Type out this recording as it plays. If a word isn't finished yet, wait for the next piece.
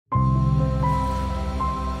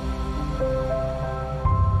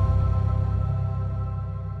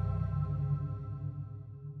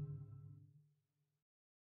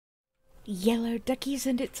yellow duckies,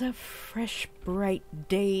 and it's a fresh, bright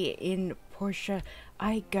day in Portia.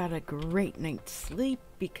 I got a great night's sleep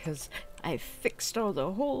because I fixed all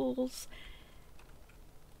the holes.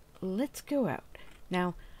 Let's go out.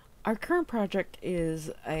 Now, our current project is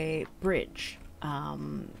a bridge.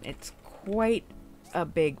 It's quite a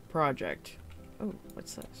big project. Oh,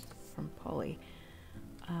 what's this? From Polly.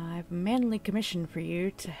 I've a manly commission for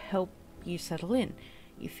you to help you settle in.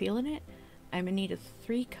 You feeling it? I'm in need of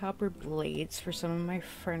 3 copper blades for some of my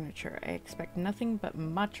furniture. I expect nothing but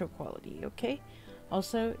macho quality, okay?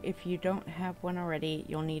 Also, if you don't have one already,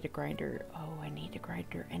 you'll need a grinder. Oh, I need a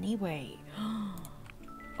grinder anyway.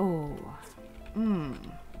 Oh.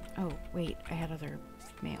 Oh, wait, I had other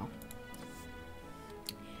mail.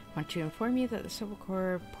 Want to inform you that the Civil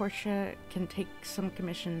Corps of Portia can take some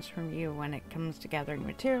commissions from you when it comes to gathering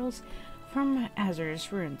materials from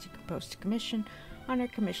hazardous ruins. You can post a commission on our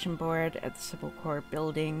commission board at the Civil Corps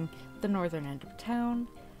building, the northern end of town.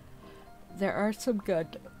 There are some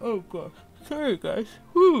oh gosh, sorry guys.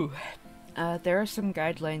 Whew. There are some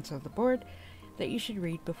guidelines on the board that you should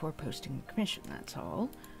read before posting a commission, that's all.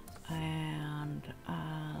 And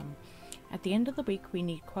at the end of the week, we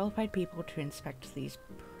need qualified people to inspect these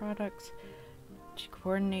products. To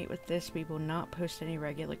coordinate with this, we will not post any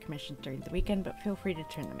regular commissions during the weekend, but feel free to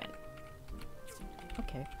turn them in.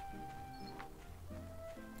 Okay.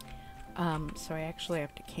 So I actually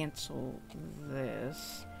have to cancel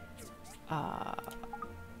this. And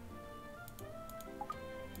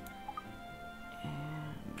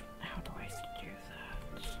how do I do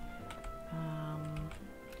that?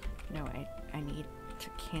 No, I need to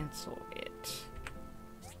cancel it.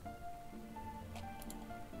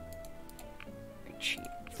 Cheap.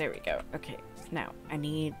 There we go. Okay, now I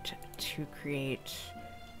need to create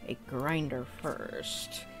a grinder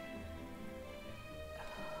first.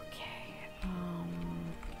 Okay,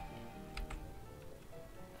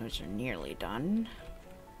 those are nearly done.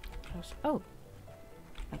 Oh,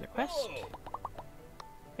 another quest. Oh.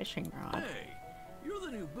 Fishing rod. Hey, you're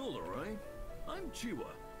the new builder, right? I'm Chiwa.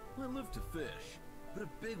 I live to fish, but a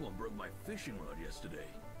big one broke my fishing rod yesterday.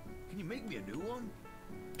 Can you make me a new one?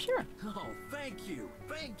 Sure. Oh, thank you,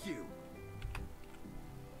 thank you.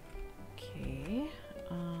 Okay,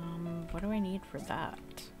 what do I need for that?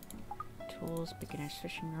 Tools, beginner's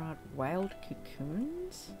fishing rod, wild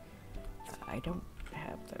cocoons? I don't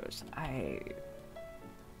have those. I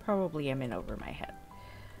probably am in over my head.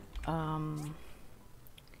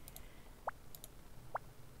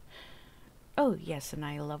 Oh, yes, and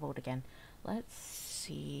I leveled again. Let's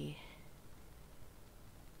see.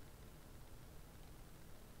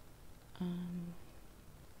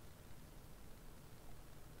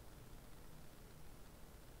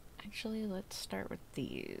 Actually, let's start with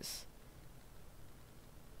these.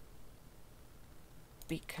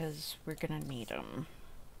 Because we're gonna need them.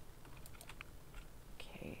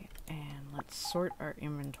 Okay, and let's sort our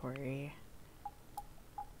inventory.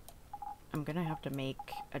 I'm gonna have to make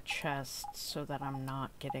a chest so that I'm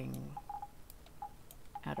not getting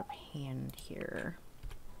out of hand here.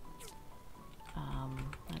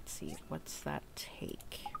 Let's see, what's that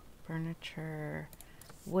take? Furniture,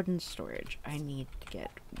 wooden storage. I need to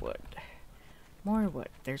get wood. More wood.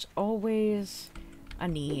 There's always a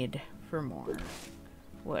need for more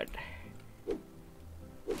wood.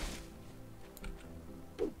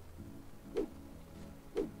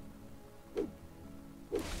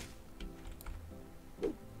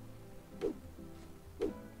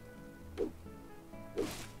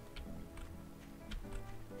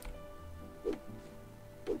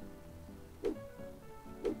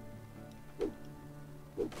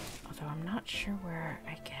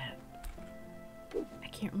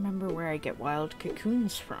 I get wild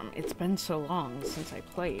cocoons from. It's been so long since I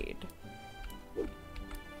played.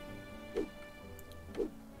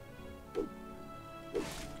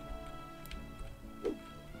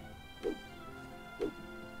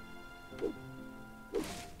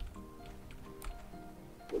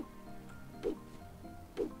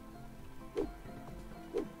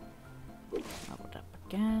 Leveled up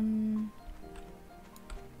again.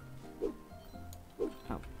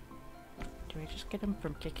 Do I just get them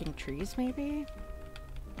from kicking trees, maybe?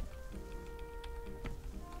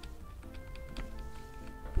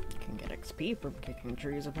 Can get XP from kicking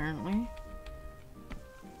trees, apparently.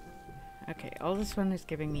 Okay, all this one is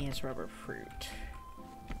giving me is rubber fruit.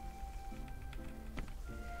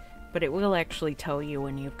 But it will actually tell you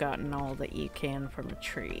when you've gotten all that you can from a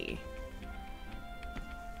tree.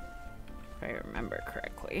 If I remember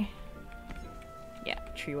correctly. Yeah,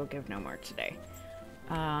 tree will give no more today.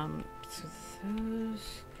 So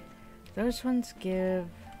those ones give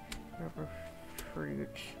rubber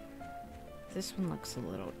fruit. This one looks a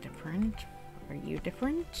little different. Are you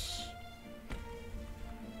different?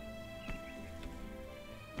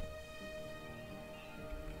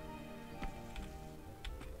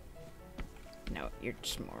 No, you're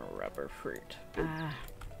just more rubber fruit.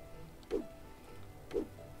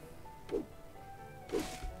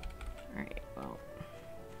 Alright, well.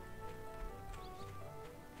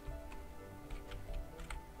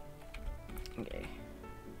 Okay.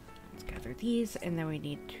 Let's gather these, and then we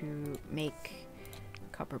need to make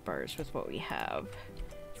copper bars with what we have.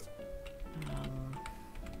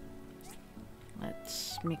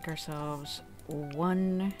 Let's make ourselves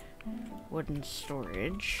one wooden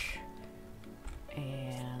storage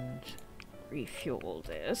and refuel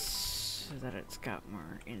this so that it's got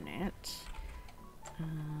more in it.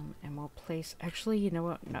 And we'll place, actually, you know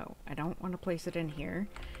what? No, I don't want to place it in here,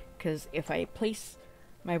 because if I place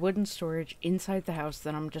my wooden storage inside the house,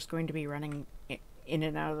 then I'm just going to be running in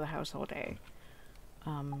and out of the house all day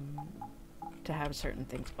to have certain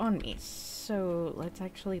things on me. So let's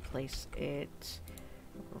actually place it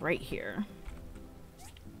right here.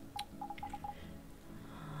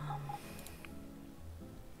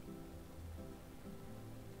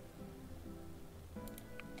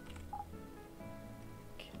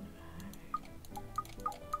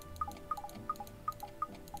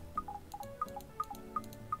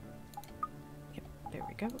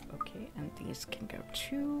 Okay, and these can go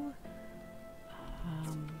too,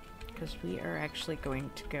 because we are actually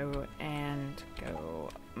going to go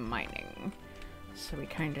mining, so we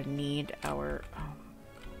kind of need our,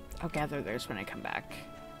 I'll gather those when I come back.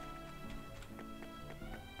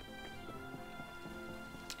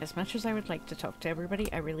 As much as I would like to talk to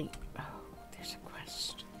everybody, I really, oh, there's a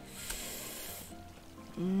quest.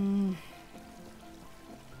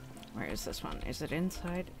 Where is this one? Is it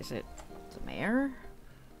inside? Is it the mayor?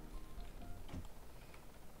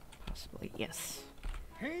 Possibly, yes.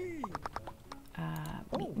 Hey!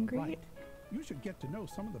 Meet and greet? Right. You should get to know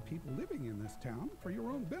some of the people living in this town for your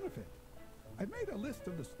own benefit. I've made a list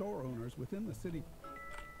of the store owners within the city.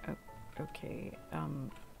 Oh, okay,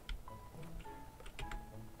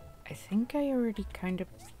 I think I already kind of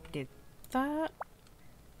did that.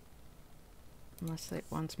 Unless it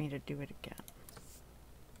wants me to do it again.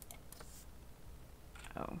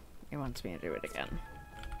 Oh, it wants me to do it again.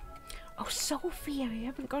 Oh, Sophie! I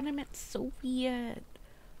haven't gone and met Sophie yet.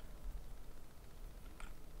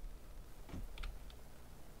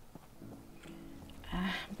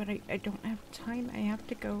 But I don't have time. I have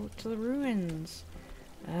to go to the ruins.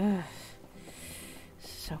 Ugh.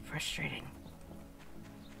 So frustrating.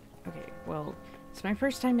 Okay, well, it's my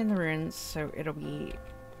first time in the ruins, so it'll be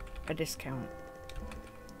a discount.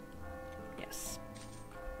 Yes.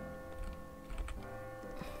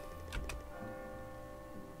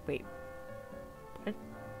 Wait. What?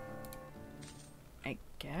 I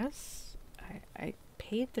guess? I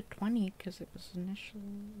paid the 20 because it was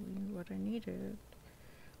initially what I needed.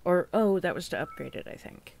 Or, oh, that was to upgrade it, I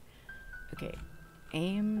think. Okay.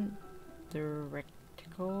 Aim the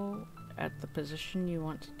reticle at the position you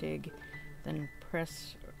want to dig, then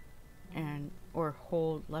press or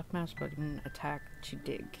hold left mouse button attack to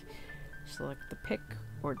dig. Select the pick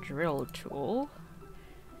or drill tool.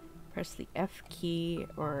 Press the F key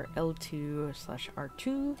or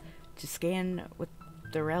L2/R2 to scan with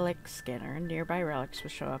the relic scanner. Nearby relics will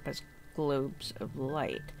show up as globes of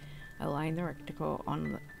light. Align the reticle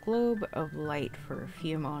on the globe of light for a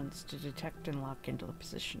few moments to detect and lock into the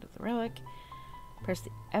position of the relic. Press the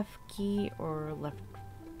F key or left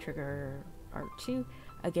trigger R2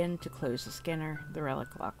 again to close the scanner. The relic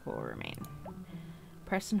lock will remain.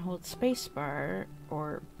 Press and hold spacebar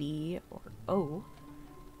or B or O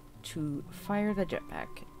to fire the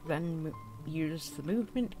jetpack. Then use the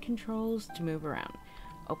movement controls to move around.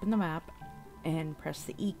 Open the map and press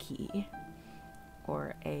the E key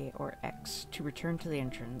or A or X to return to the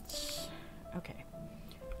entrance. Okay,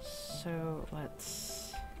 so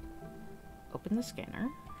let's open the scanner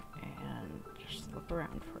and just look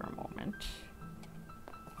around for a moment.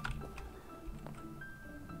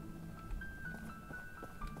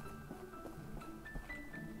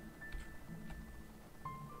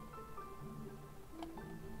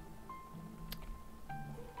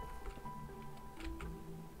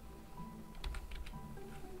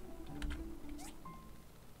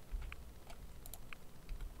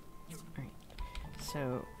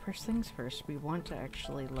 So, first things first, we want to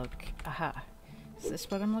actually look... Aha! Is this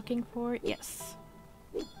what I'm looking for? Yes!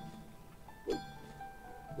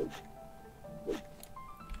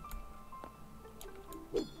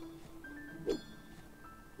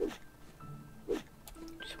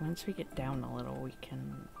 So once we get down a little, we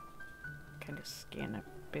can kind of scan a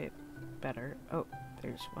bit better. Oh,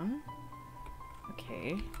 there's one.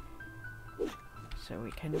 Okay. So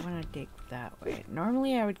we kind of want to dig that way.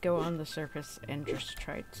 Normally I would go on the surface and just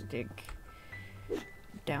try to dig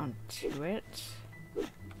down to it.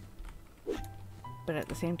 But at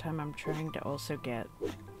the same time I'm trying to also get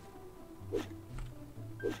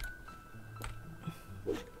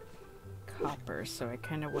copper, so I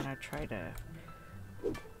kind of want to try to...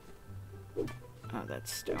 Oh,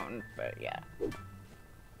 that's stone, but yeah.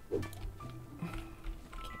 Okay.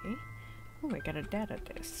 Oh, I got a data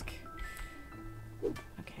disk.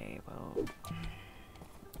 Okay, well...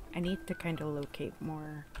 I need to kind of locate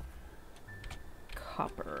more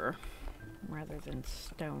copper rather than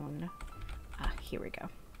stone. Ah, here we go.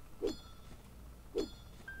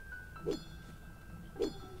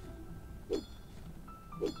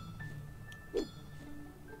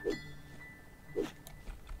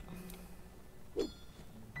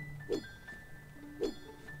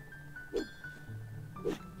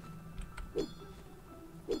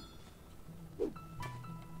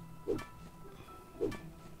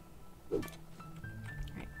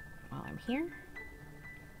 Here?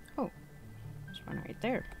 Oh, there's one right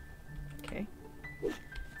there. Okay.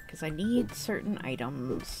 Because I need certain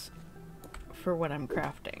items for what I'm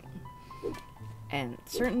crafting. And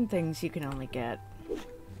certain things you can only get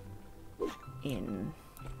in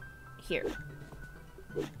here.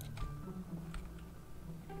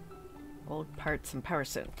 Old parts and power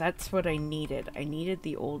set. That's what I needed. I needed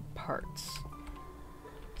the old parts.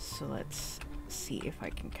 So let's see if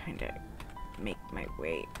I can kind of make my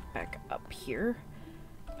way back up here.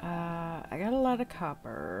 I got a lot of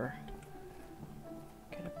copper.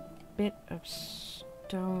 Got a bit of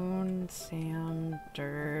stone, sand,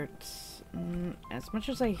 dirt. As much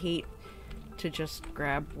as I hate to just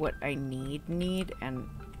grab what I need, and...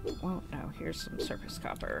 Well, no, here's some surface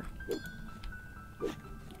copper.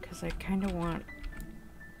 Because I kind of want...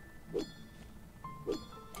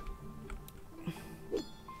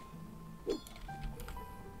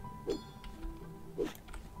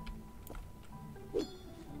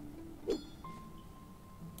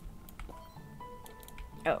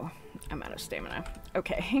 Oh, I'm out of stamina.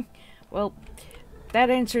 Okay. Well,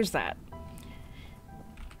 that answers that.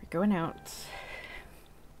 We're going out.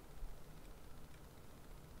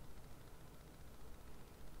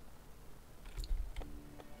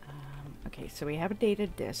 Okay, so we have a data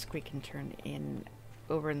disk we can turn in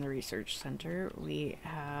over in the research center. We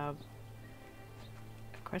have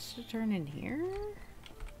a quest to turn in here.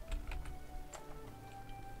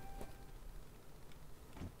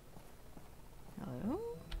 Hello?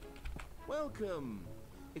 Welcome!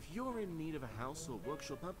 If you're in need of a house or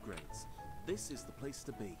workshop upgrades, this is the place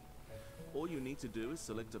to be. All you need to do is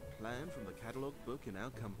select a plan from the catalog book in our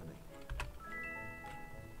company.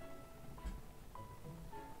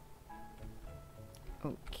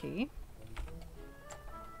 Okay.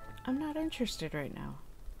 I'm not interested right now.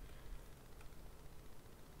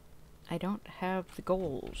 I don't have the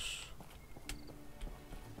goals.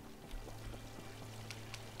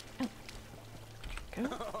 Oh. Go.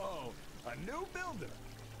 Oh, a new builder.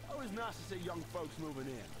 Always nice to see young folks moving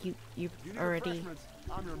in. You've You need already... refreshments?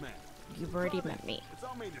 I'm your man. You've already Love it. met me. It's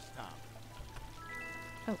on me this time.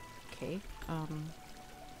 Okay, I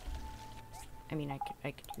mean, I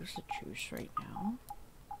could use the juice right now.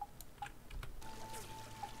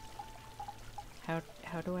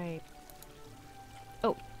 How do I...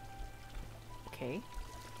 Oh! Okay.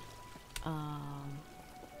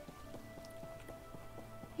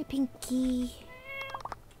 Hey, Pinky!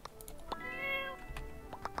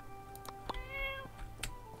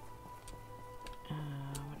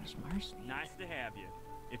 What does Mars need? Nice to have you.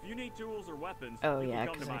 If you need tools or weapons, Oh you yeah, can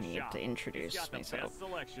come because to I my need shop. to introduce It's got myself. the best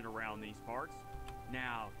selection around these parts.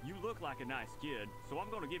 Now, you look like a nice kid, so I'm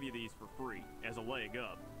going to give you these for free as a leg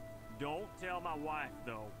up. Don't tell my wife,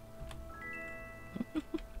 though.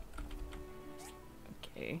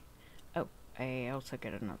 Okay. Oh, I also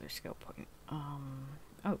get another skill point.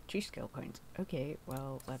 Oh, 2 skill points. Okay,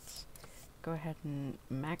 well, let's go ahead and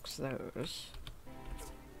max those.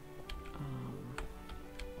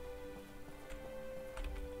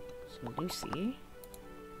 So Lucy.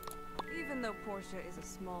 Even though Portia is a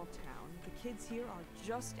small town, the kids here are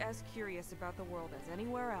just as curious about the world as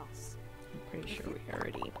anywhere else. I'm pretty sure we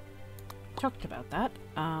already talked about that.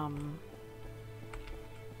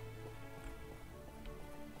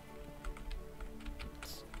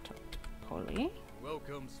 Let's talk to Polly.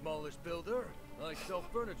 Welcome, smallish builder. I sell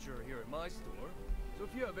furniture here at my store. So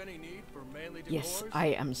if you have any need for manly decor, Yes, I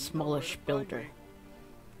am smallish builder.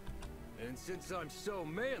 And since I'm so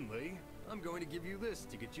manly, I'm going to give you this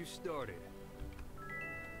to get you started.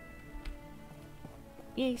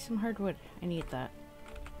 Yay, some hardwood. I need that.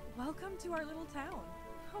 Welcome to our little town.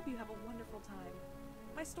 Hope you have a wonderful time.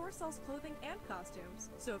 My store sells clothing and costumes,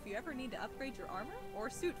 so if you ever need to upgrade your armor or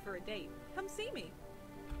suit for a date, come see me.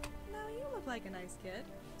 Now you look like a nice kid,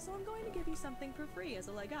 so I'm going to give you something for free as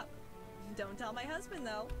a leg up. Don't tell my husband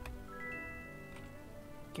though.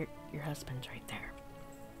 Your husband's right there.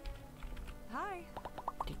 Hi.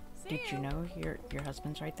 Did you know your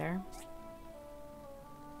husband's right there?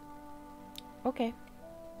 Okay.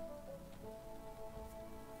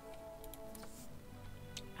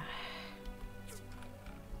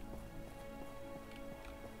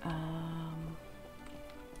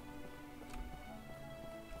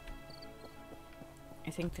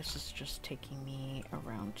 I think this is just taking me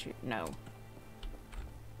around to... No.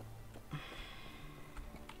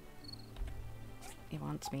 He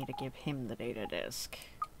wants me to give him the data disk.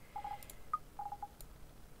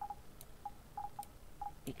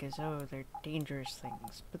 Because, oh, they're dangerous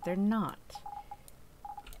things. But they're not.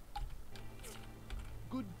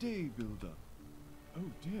 Good day, Builder.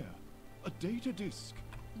 Oh dear, a data disk.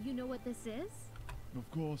 You know what this is? Of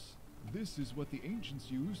course, this is what the ancients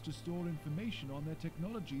used to store information on their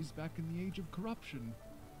technologies back in the age of corruption.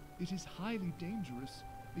 It is highly dangerous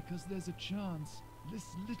because there's a chance this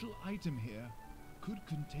little item here could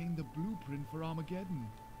contain the blueprint for Armageddon.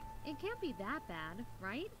 It can't be that bad,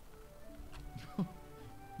 right?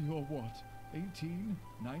 You're what, 18?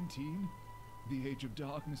 19? The Age of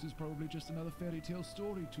Darkness is probably just another fairy tale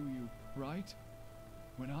story to you, right?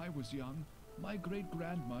 When I was young, my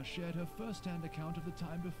great-grandma shared her first-hand account of the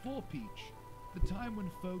time before Peach, the time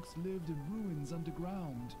when folks lived in ruins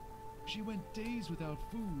underground. She went days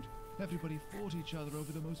without food, everybody fought each other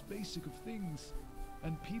over the most basic of things,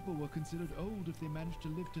 and people were considered old if they managed to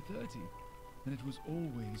live to 30, and it was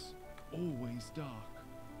always, always dark.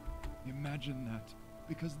 Imagine that,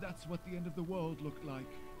 because that's what the end of the world looked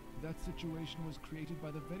like. That situation was created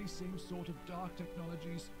by the very same sort of dark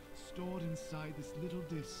technologies stored inside this little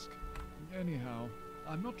disk. Anyhow,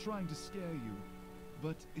 I'm not trying to scare you,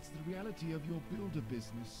 but it's the reality of your builder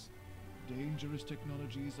business. Dangerous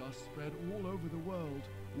technologies are spread all over the world,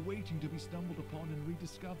 waiting to be stumbled upon and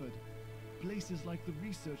rediscovered. Places like the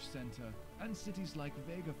Research Center and cities like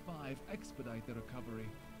Vega 5 expedite the recovery.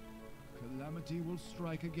 Calamity will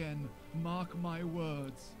strike again, mark my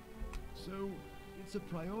words. So, it's a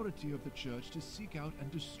priority of the Church to seek out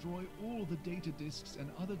and destroy all the data disks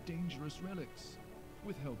and other dangerous relics.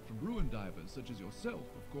 With help from ruin divers such as yourself,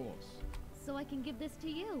 of course. So I can give this to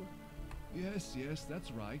you? Yes,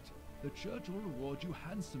 that's right. The Church will reward you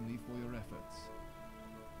handsomely for your efforts.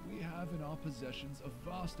 We have in our possessions a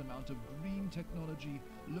vast amount of green technology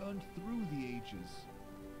learned through the ages.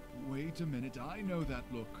 Wait a minute, I know that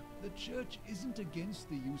look. The Church isn't against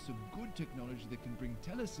the use of good technology that can bring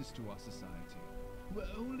telesis to our society. We're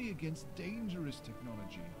only against dangerous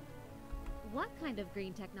technology. What kind of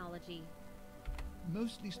green technology?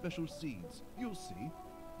 Mostly special seeds. You'll see.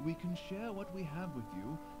 We can share what we have with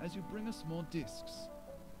you as you bring us more discs.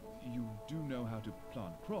 You do know how to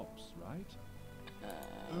plant crops, right?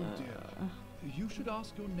 Oh dear. You should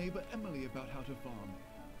ask your neighbor Emily about how to farm.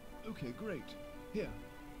 Okay, great. Here,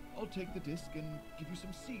 I'll take the disc and give you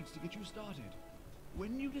some seeds to get you started.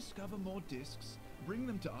 When you discover more discs, bring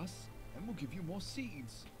them to us and we'll give you more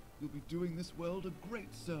seeds. You'll be doing this world a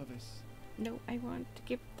great service. No, I want to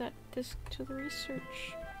give that disc to the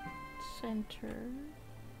research center.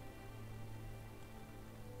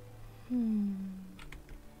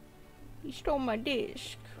 He stole my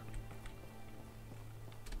disc.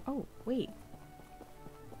 Oh, wait.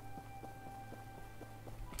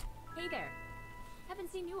 Hey there.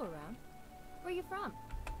 Haven't seen you around. Where you from?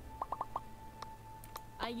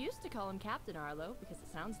 I used to call him Captain Arlo because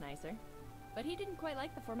it sounds nicer, but he didn't quite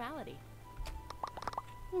like the formality.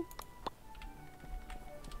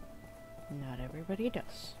 Not everybody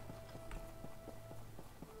does.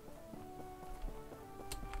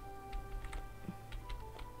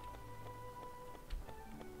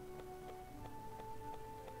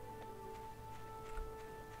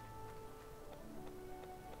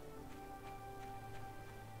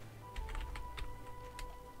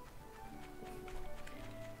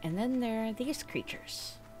 And then there are these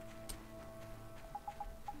creatures.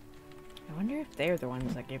 I wonder if they're the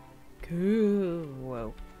ones that give... Cool.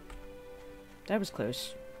 Whoa. That was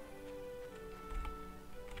close.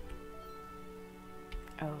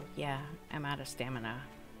 Oh, yeah. I'm out of stamina.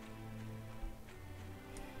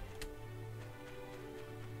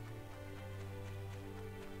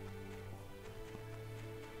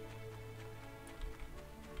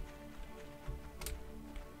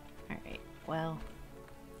 Alright, well...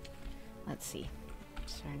 Let's see.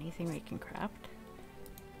 Is there anything we can craft?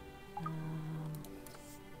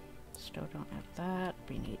 Still don't have that.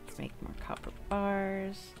 We need to make more copper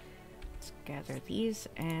bars. Let's gather these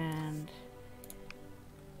and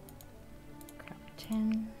grab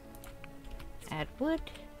tin. Add wood.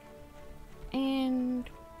 And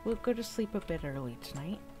we'll go to sleep a bit early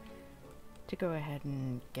tonight to go ahead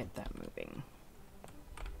and get that moving.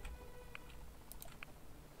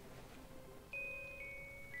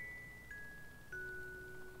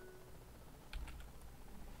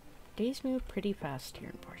 Days move pretty fast here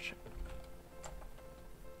in Portia.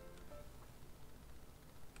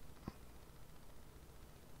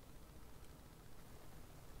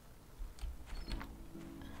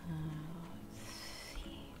 Let's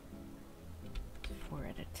see. 4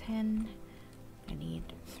 out of 10. I need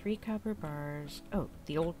 3 copper bars. Oh,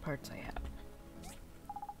 the old parts I have.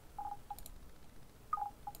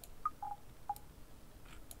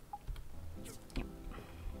 Yep.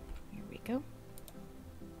 Here we go.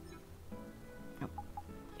 Oh,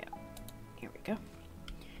 yeah. Here we go.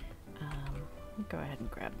 Go ahead and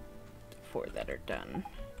grab the 4 that are done.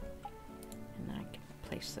 And then I can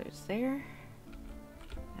place those there.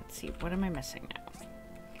 Let's see, what am I missing now?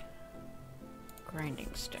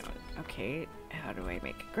 Grinding stone. Okay, how do I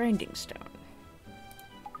make a grinding stone?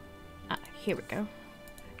 Ah, here we go.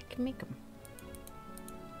 I can make them.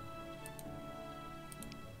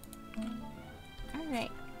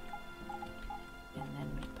 Alright. And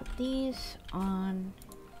then we put these on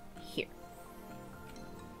here.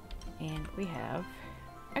 And we have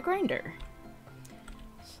a grinder.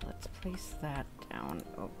 So let's place that down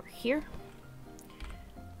over here.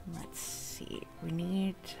 Let's see, we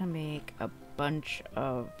need to make a bunch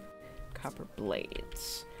of copper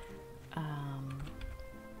blades.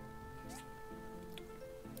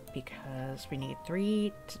 Because we need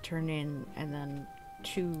 3 to turn in and then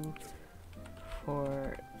 2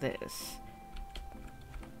 for this.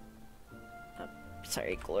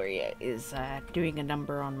 Sorry, Gloria is doing a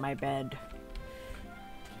number on my bed.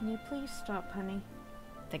 Can you please stop, honey?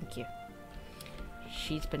 Thank you.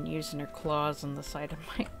 She's been using her claws on the side of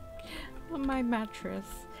my mattress.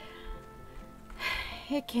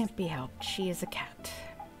 It can't be helped. She is a cat.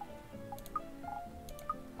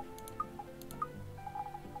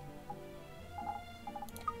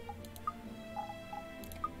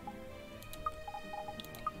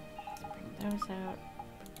 Let's bring those out.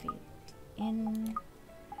 Put these in.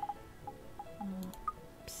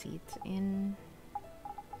 Seeds in.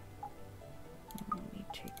 Let me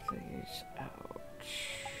take these out.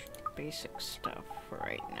 Basic stuff for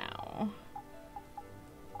right now.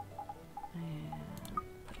 And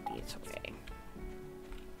put these away.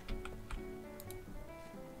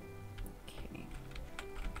 Okay.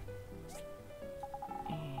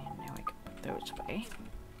 And now I can put those away.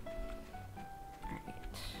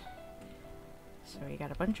 Alright. So we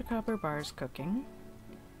got a bunch of copper bars cooking.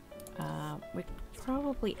 We could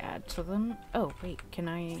probably add to them. Oh, wait, can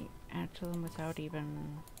I add to them without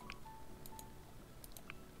even...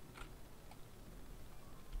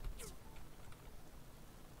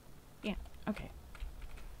 Yeah, okay.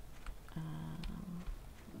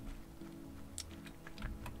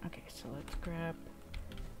 Okay, so let's grab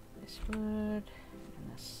this wood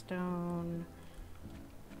and this stone.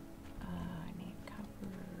 I need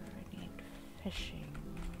copper, I need fishing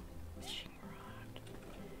rod.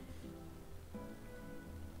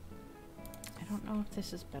 I don't know if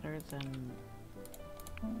this is better than...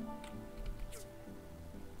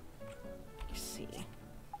 You see.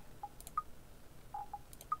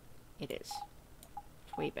 It is.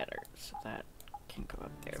 It's way better, so that can go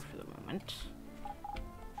up there for the moment.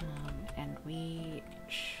 And we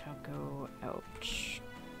shall go out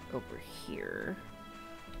over here.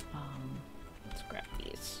 Let's grab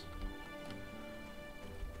these.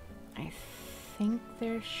 I think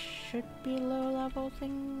there should be low-level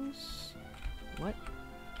things. What?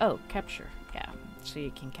 Oh, capture. Yeah, so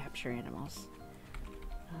you can capture animals.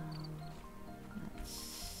 Let's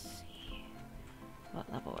see.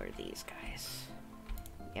 What level are these guys?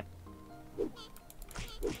 Yep.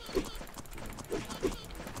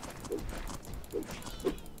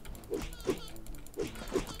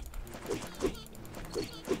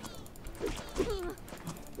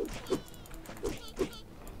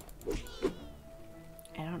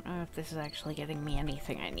 I don't know if this is actually getting me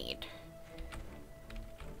anything I need.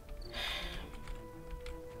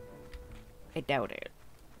 I doubt it.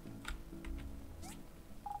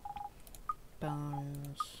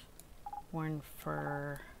 Bones, worn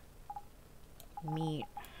fur, meat,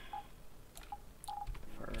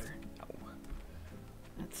 fur. No,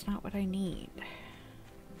 that's not what I need.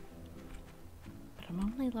 But I'm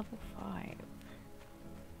only level 5.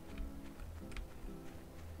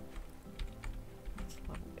 It's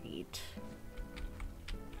level 8.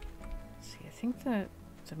 think the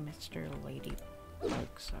Mr.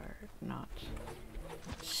 Ladybugs are not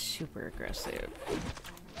super aggressive.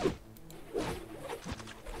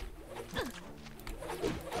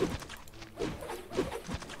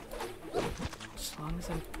 As long as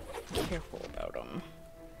I'm careful about them.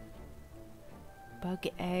 Bug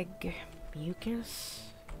egg mucus?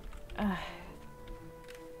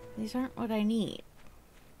 These aren't what I need.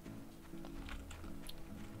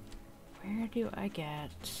 Where do I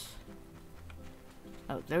get...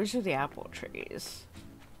 Oh, those are the apple trees.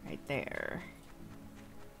 Right there.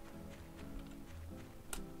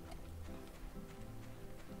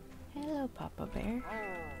 Hello, Papa Bear.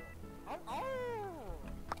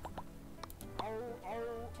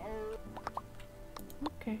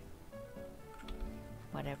 Okay.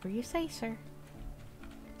 Whatever you say, sir.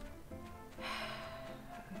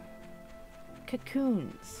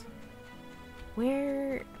 Cocoons.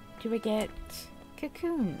 Where do I get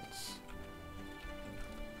cocoons?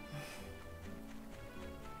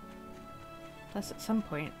 Plus, at some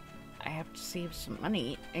point, I have to save some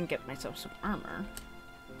money and get myself some armor.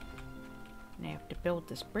 And I have to build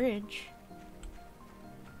this bridge.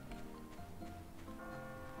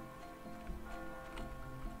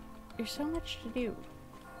 There's so much to do.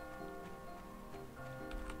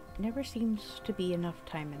 Never seems to be enough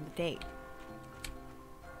time in the day.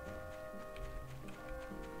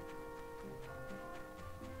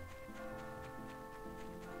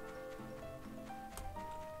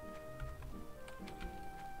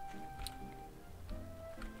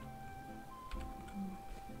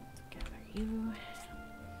 Gather you.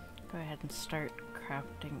 Go ahead and start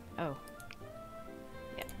crafting. Oh.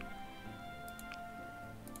 Yeah.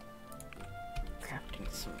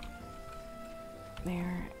 Crafting some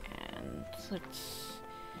there, and let's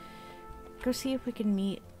go see if we can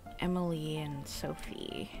meet Emily and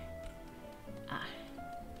Sophie. Ah,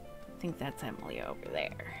 I think that's Emily over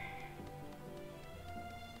there.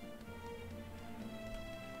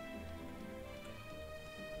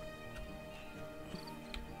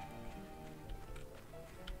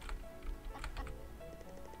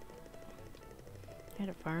 At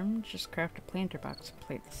a farm, just craft a planter box and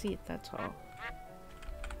plant the seed, that's all.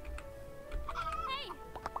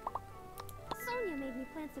 Made me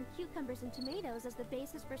plant some cucumbers and tomatoes as the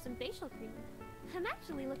basis for some facial cream. I'm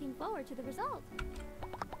actually looking forward to the result.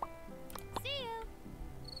 See you!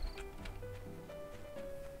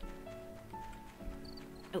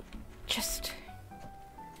 Oh, just...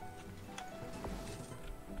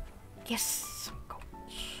 Yes, some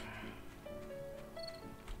goats.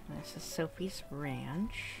 This is Sophie's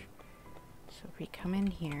ranch. So if we come in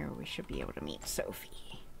here, we should be able to meet Sophie.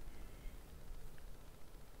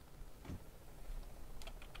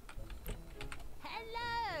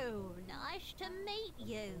 Nice to meet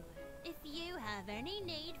you. If you have any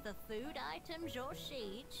need for food items or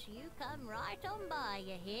seeds, you come right on by,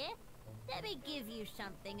 you hear? Let me give you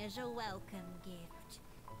something as a welcome gift.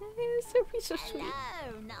 Sophie's so sweet.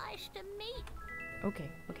 Hello, nice to meet. Okay,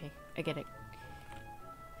 okay, I get it.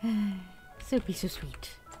 Sophie's so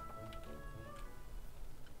sweet.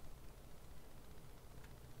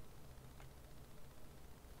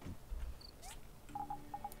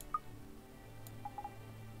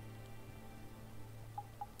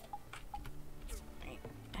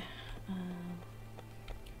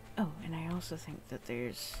 Oh, and I also think that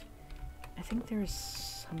there's... I think there's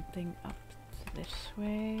something up this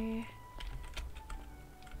way.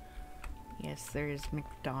 Yes, there is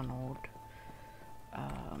McDonald.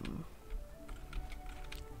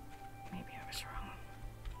 Maybe I was wrong.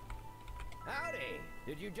 Howdy!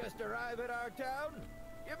 Did you just arrive at our town?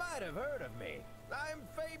 You might have heard of me. I'm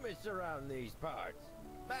famous around these parts.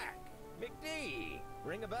 Mac, McD,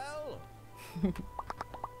 ring a bell?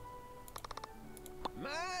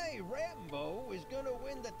 My Rambo is gonna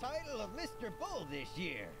win the title of Mr. Bull this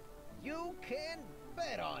year. You can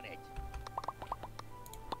bet on it.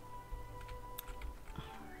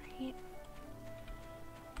 Alright.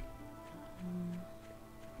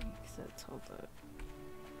 That's all the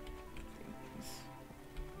things.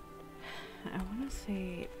 I want to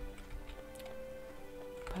say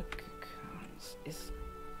bug cocoons is...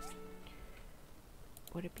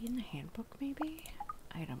 Would it be in the handbook maybe?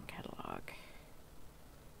 Item catalog.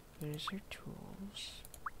 User tools,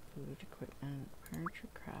 food equipment, furniture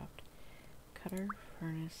craft, cutter,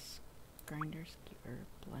 furnace, grinder, skewer,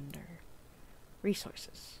 blender,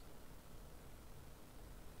 resources.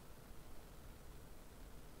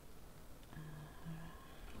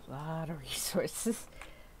 A lot of resources.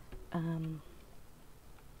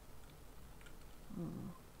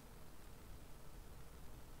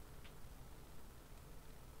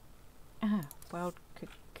 Wild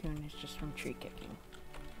cocoon is just from tree kicking.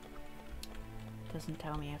 Doesn't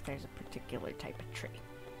tell me if there's a particular type of tree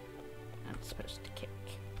I'm supposed to kick.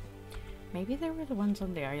 Maybe they were the ones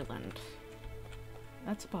on the island.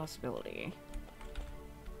 That's a possibility.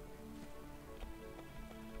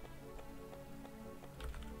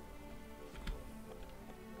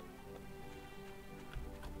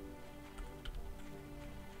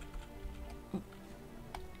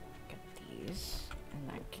 Get these, and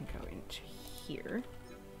that can go into here.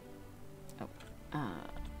 Oh,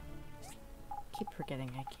 keep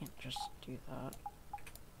forgetting I can't just do that.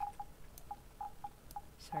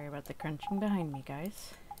 Sorry about the crunching behind me,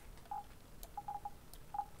 guys.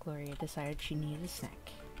 Gloria decided she needed a snack.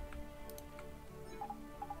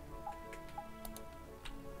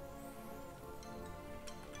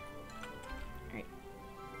 Alright,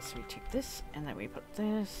 so we take this, and then we put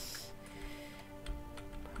this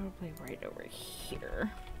probably right over here.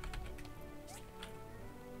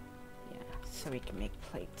 Yeah, so we can make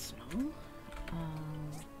plates now.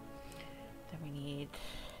 Then we need...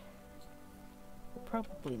 we'll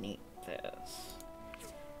probably need this.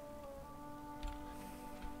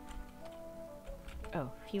 Oh,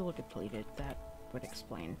 fuel depleted, that would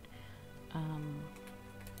explain. So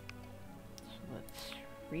let's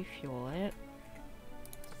refuel it.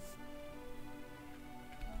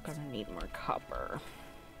 Gonna need more copper.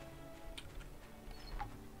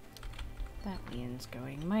 That means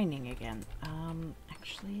going mining again.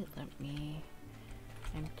 Actually, let me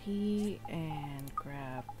empty and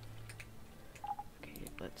grab. Okay,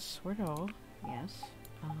 let's sort all. Yes.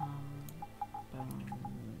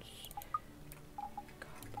 Bones.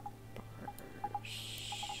 Coppers.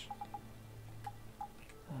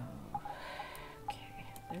 Oh. Okay,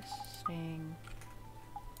 this thing.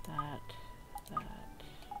 That.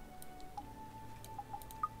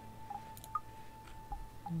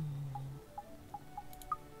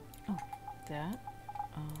 Oh, that.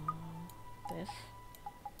 This.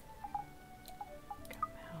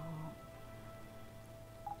 Come out.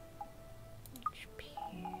 HP,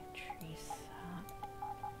 trace that.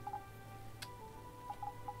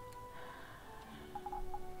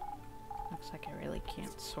 Looks like I really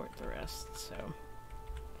can't sort the rest, so.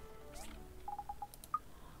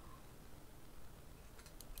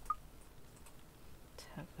 Let's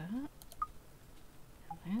have that.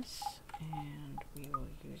 And this. And we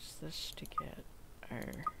will use this to get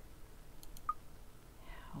our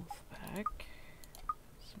health back.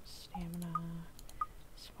 Some stamina,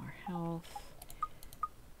 some more health.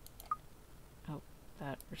 Oh,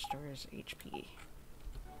 that restores HP.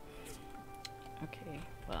 Okay,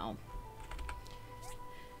 well.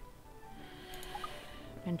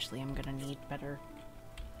 Eventually I'm gonna need better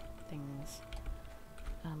things.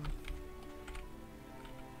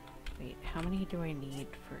 Wait, how many do I need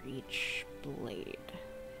for each blade?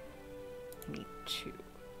 I need 2.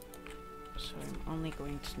 So I'm only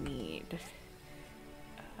going to need...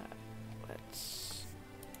 let's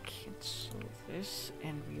cancel this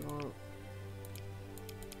and we will...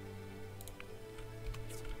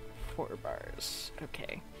 4 bars.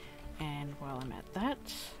 Okay. And while I'm at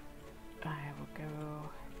that, I will go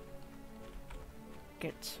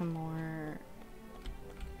get some more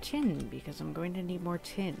tin because I'm going to need more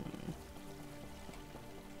tin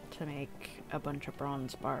to make a bunch of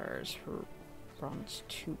bronze bars for bronze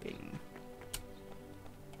tubing.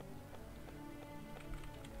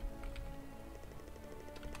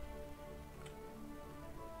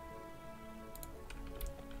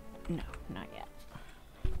 No, not yet.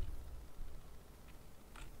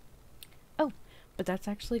 Oh, but that's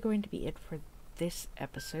actually going to be it for this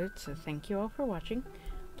episode, so thank you all for watching.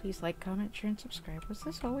 Please like, comment, share, and subscribe. Was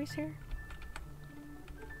this always here?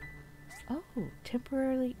 Oh,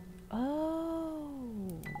 temporarily.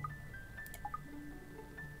 Oh.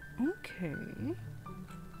 Okay.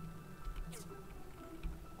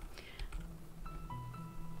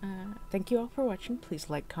 Thank you all for watching. Please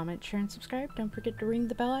like, comment, share, and subscribe. Don't forget to ring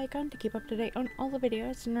the bell icon to keep up to date on all the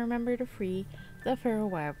videos. And remember to free the feral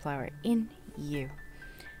wildflower in you.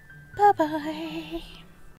 Bye-bye.